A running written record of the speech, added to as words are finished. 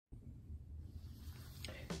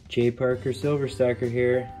J. Parker Silver Stacker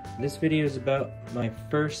here. This video is about my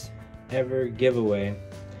first ever giveaway.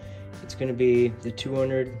 It's going to be the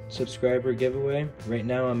 200 subscriber giveaway. Right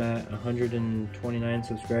now I'm at 129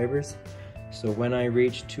 subscribers. So when I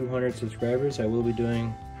reach 200 subscribers, I will be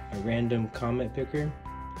doing a random comment picker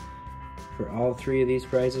for all three of these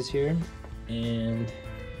prizes here. And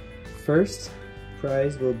first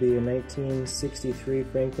prize will be a 1963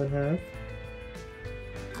 Franklin half.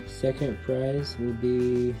 Second prize will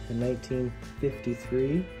be a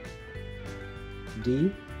 1953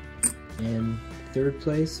 D, and third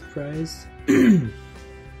place prize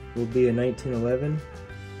will be a 1911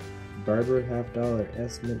 Barber half-dollar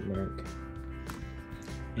S mint mark.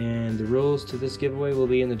 And the rules to this giveaway will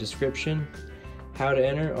be in the description. How to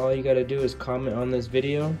enter: all you gotta do is comment on this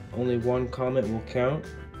video. Only one comment will count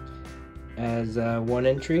as one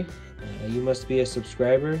entry. You must be a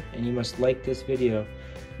subscriber and you must like this video.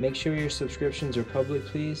 Make sure your subscriptions are public,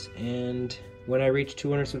 please, and when I reach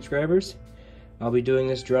 200 subscribers, I'll be doing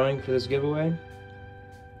this drawing for this giveaway.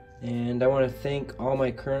 And I want to thank all my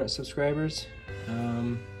current subscribers.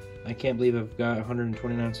 I can't believe I've got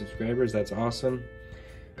 129 subscribers. That's awesome.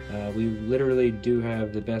 We literally do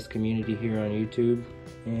have the best community here on YouTube,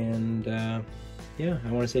 and yeah,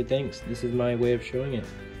 I want to say thanks. This is my way of showing it.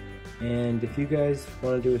 And if you guys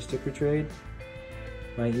want to do a sticker trade,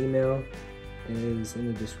 my email is in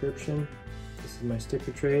the description. This is my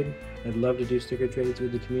sticker trade. I'd love to do sticker trades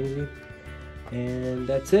with the community. And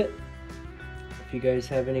that's it. If you guys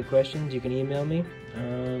have any questions, you can email me.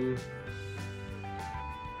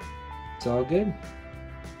 It's all good.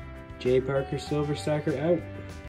 J. Parker Silver Stacker out.